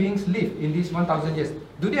human beings live in these 1,000 years,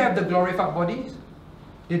 do they have the glorified bodies?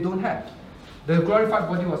 They don't have. The glorified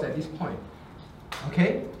body was at this point.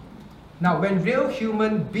 Okay? Now, when real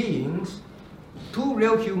human beings, two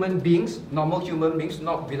real human beings, normal human beings,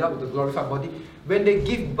 not without the glorified body, when they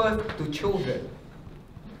give birth to children,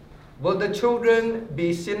 will the children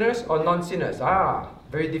be sinners or non-sinners?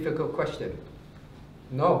 Very difficult question.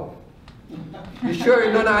 No. You sure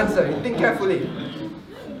you know the answer? You think carefully.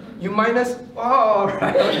 You minus,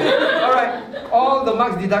 alright. Alright. All the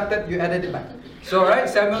marks deducted, you added it back. So, right,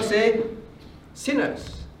 Samuel said,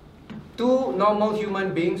 sinners. Two normal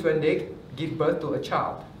human beings, when they give birth to a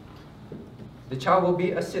child, the child will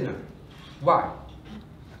be a sinner. Why?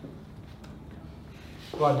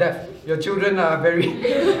 Well, deaf. Your children are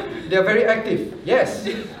they are very active. Yes.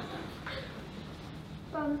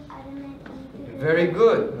 From Adam and Eve. Very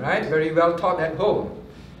good, right? Very well taught at home.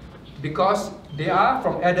 Because they are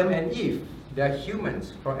from Adam and Eve. They are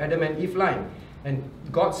humans from Adam and Eve line. And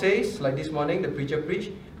God says, like this morning, the preacher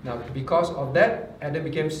preached, now because of that,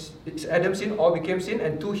 Adam sin, all became sin,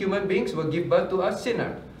 and two human beings will give birth to a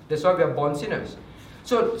sinner. That's why we are born sinners.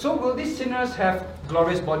 So will these sinners have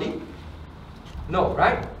glorious body? No,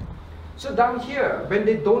 right? So down here, when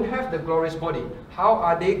they don't have the glorious body, how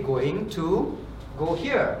are they going to go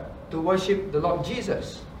here to worship the Lord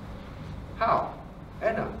Jesus? How?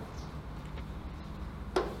 Anna.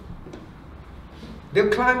 They'll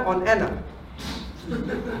climb on Anna.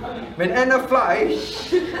 When Anna flies,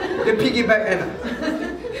 they piggyback Anna.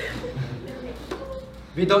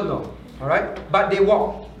 We don't know, alright? But they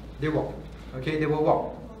walk. They walk. Okay, they will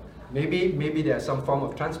walk. Maybe there's some form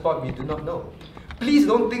of transport, we do not know. Please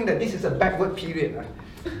don't think that this is a backward period.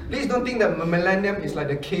 Please don't think that millennium is like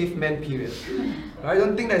the caveman period. I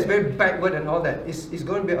don't think that it's very backward and all that. It's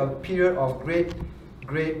going to be a period of great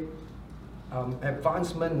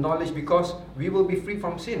advancement, knowledge, because we will be free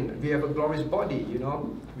from sin. We have a glorious body, you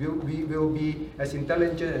know. We will be as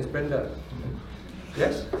intelligent as Brenda.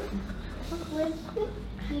 Yes? With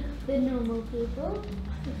the normal people,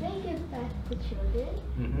 if they give birth to children,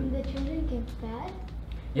 and the children give birth,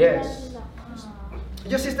 yes.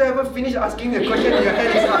 Your sister haven't finished asking the question and your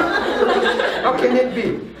hand is up. How can it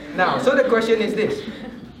be? Now, so the question is this.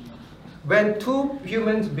 when two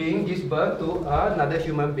human beings give birth to another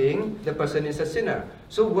human being, the person is a sinner.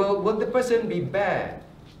 So will the person be bad?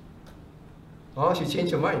 Oh, she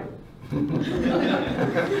changed her mind.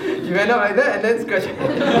 She went out like that and then scratched her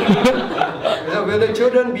head. So will the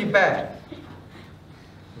children be bad?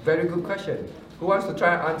 Very good question. Who wants to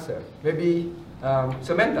try and answer? Maybe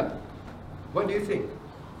Samantha. What do you think?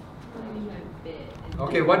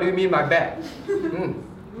 Okay, what do you mean by bad?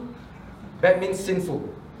 Bad means sinful.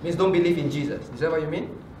 Means don't believe in Jesus. Is that what you mean?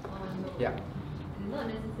 Yeah. Not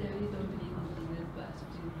necessarily don't believe in Jesus, but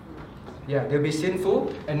sinful. Yeah, they'll be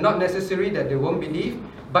sinful, and not necessarily that they won't believe,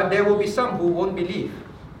 but there will be some who won't believe.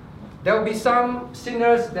 There will be some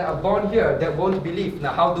sinners that are born here that won't believe.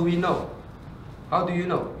 Now, how do we know? How do you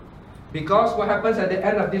know? Because what happens at the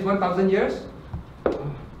end of this 1,000 years?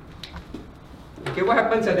 Okay, what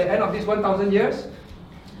happens at the end of this 1,000 years?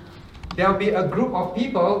 There will be a group of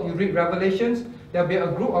people, you read Revelations, there will be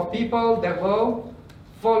a group of people that will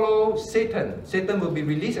follow Satan. Satan will be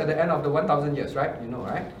released at the end of the 1,000 years, right? You know,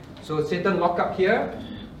 right? So Satan locked up here,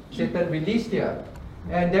 Satan released here.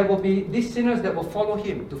 And there will be these sinners that will follow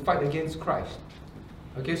him to fight against Christ.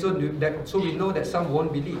 Okay, so we know that some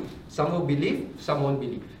won't believe. Some will believe, some won't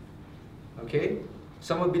believe. Okay?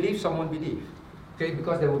 Some will believe, some won't believe. Okay,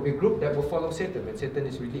 because there will be a group that will follow Satan when Satan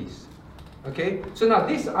is released. Okay, so now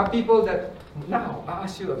these are people that, now I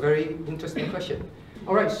ask you a very interesting question.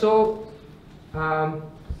 Alright, so,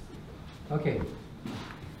 okay,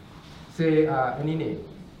 say, Anine,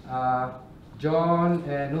 John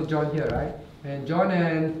and, no John here, right? And John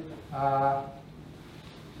and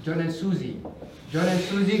Susie. John and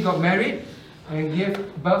Susie got married and gave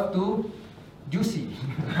birth to Juicy.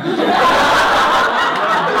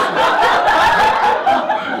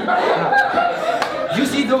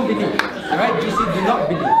 Juicy don't believe. Alright, Juicy do not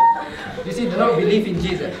believe. Juicy do not believe in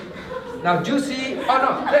Jesus. Now Juicy, oh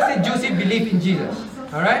no, let's say Juicy believe in Jesus.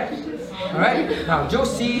 Alright? Alright? Now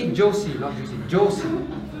Josie, not Juicy, Josie.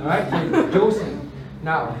 Alright? Josie.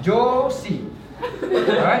 Now Josie.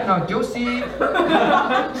 Alright, now Josie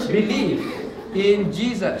believe in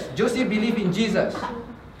Jesus. Josie believe in Jesus.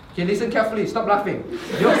 Okay, listen carefully, stop laughing.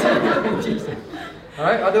 Josie believe in Jesus.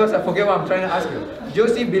 Alright, otherwise I forget what I'm trying to ask you.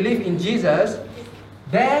 Josie believe in Jesus,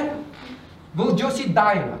 then will Josie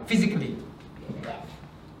die physically?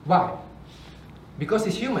 Why? Because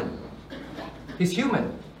he's human. He's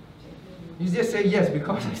human. You just say yes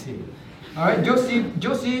because I say it. Alright, Josie,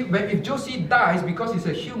 if Josie dies because he's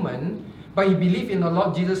a human, but he believes in the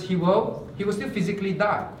Lord Jesus, he will still physically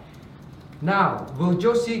die. Now, will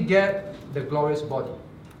Josie get the glorious body?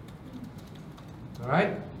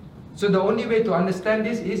 Alright? So the only way to understand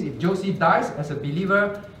this is if Josie dies as a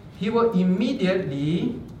believer, he will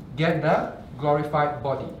immediately get the glorified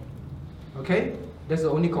body. Okay? That's the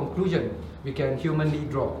only conclusion we can humanly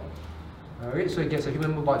draw. Alright, so he gets a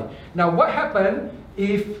human body. Now what happens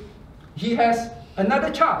if he has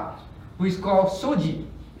another child who is called Soji?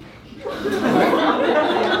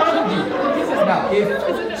 Now if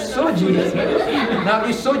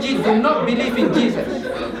Soji do not believe in Jesus,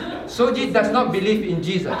 Soji does not believe in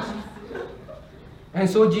Jesus, and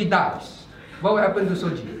Soji dies, what will happen to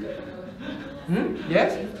Soji?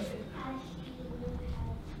 Yes?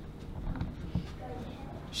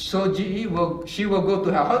 She will go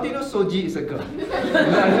to hell. How do you know Soji is a girl?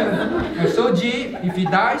 And Soji, if he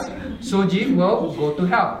dies, Soji will go to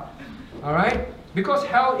hell. Alright? Because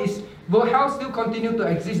will hell still continue to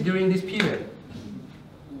exist during this period?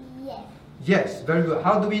 Yes. Yes, very good.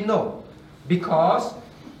 How do we know? Because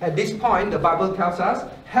at this point, the Bible tells us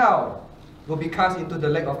hell will be cast into the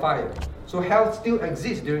lake of fire. So hell still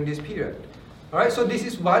exists during this period. Alright, so this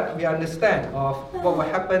is what we understand of what will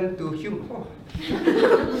happen to humans. Oh.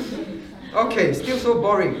 Okay, still so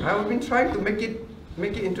boring. I've been trying to make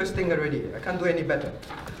it interesting already. I can't do any better.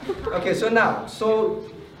 Okay, so now, so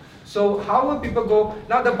how will people go?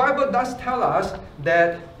 Now the Bible does tell us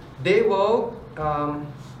that they will,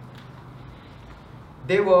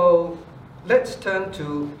 let's turn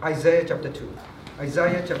to Isaiah chapter 2.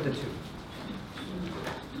 Isaiah chapter 2.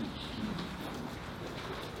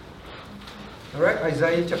 Alright,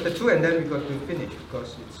 Isaiah chapter 2, and then we got to finish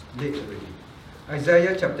because it's late already.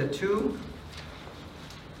 Isaiah chapter 2.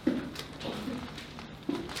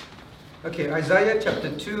 Okay, Isaiah chapter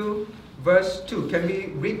 2, verse 2. Can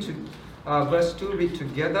we read verse 2 read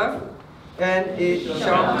together? And it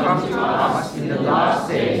shall come to pass in the last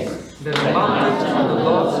days that the mountains of the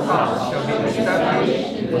Lord's house shall be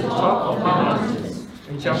established in the top of mountains,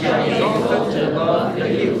 and shall be exalted above the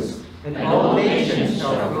hills, and all nations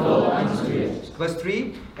shall flow into it. Verse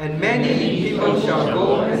 3, and many people shall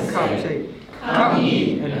go and come, say, come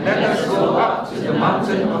ye, and let us go up to the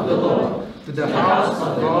mountain of the Lord, to the house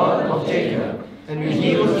of God of Jacob, and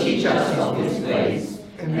he will teach us his ways,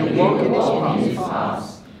 and will walk in his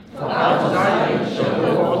paths. For out of Zion shall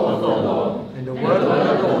go forth the Lord, and the word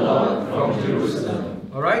of the Lord from Jerusalem.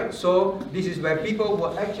 Alright, so this is where people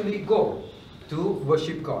will actually go to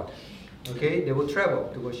worship God. Okay, they will travel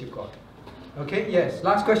to worship God. Okay, yes,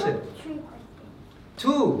 last question. 3 questions.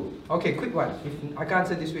 2. Okay, quick one. If I can't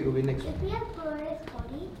answer this week, it will be next week. If we have glorious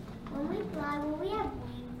body, when we fly, will we have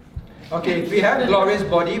wings? Okay, if we have glorious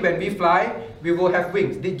body, when we fly, we will have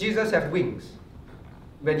wings. Did Jesus have wings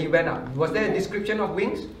when he went up? Was there a description of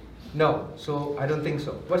wings? No, so I don't think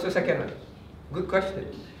so. What's the second one? Good question.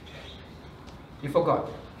 You forgot.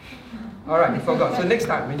 Alright, you forgot. So next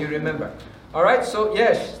time when you remember. Alright, so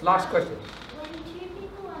yes, last question. When 2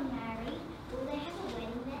 people are married,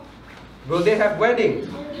 will they have a wedding then?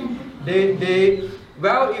 Will they have weddings?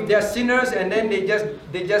 Well, if they're sinners and then they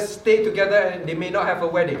just stay together and they may not have a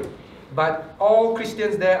wedding. But all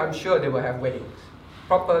Christians there, I'm sure they will have weddings.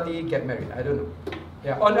 Properly get married. I don't know.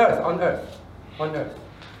 Yeah, on earth.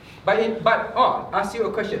 But ask you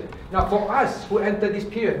a question. Now for us who enter this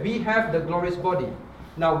period, we have the glorious body.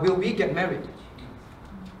 Now will we get married?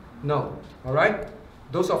 No. Alright?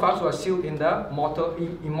 Those of us who are sealed in the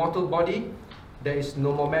immortal body, there is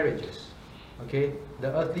no more marriages. Okay? The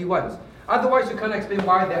earthly ones. Otherwise you can't explain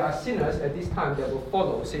why there are sinners at this time that will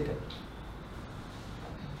follow Satan.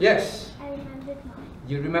 Yes? I remembered mine.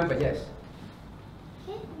 You remember, yes.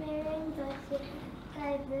 If Mary and Joseph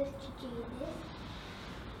gave birth to Jesus,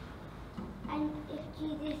 and if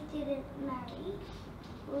Jesus didn't marry,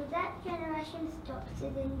 will that generation stop? So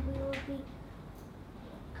then we will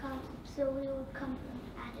come from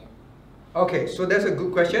Adam. Okay, so that's a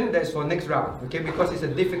good question. That's for next round. Okay, because it's a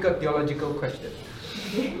difficult theological question.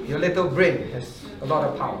 Your little brain has a lot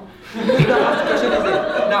of power. So the last question is this.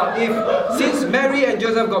 Now, since Mary and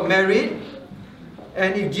Joseph got married,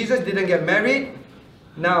 and if Jesus didn't get married,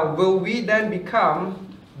 now will we then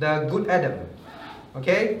become the good Adam?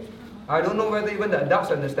 Okay? I don't know whether even the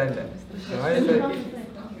adults understand that. Right?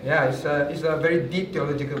 It's a very deep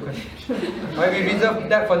theological question. Alright, we reserve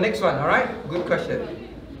that for next one, alright? Good question.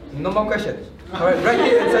 No more questions. Alright, write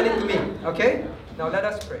it and send it to me. Okay? Now let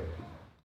us pray.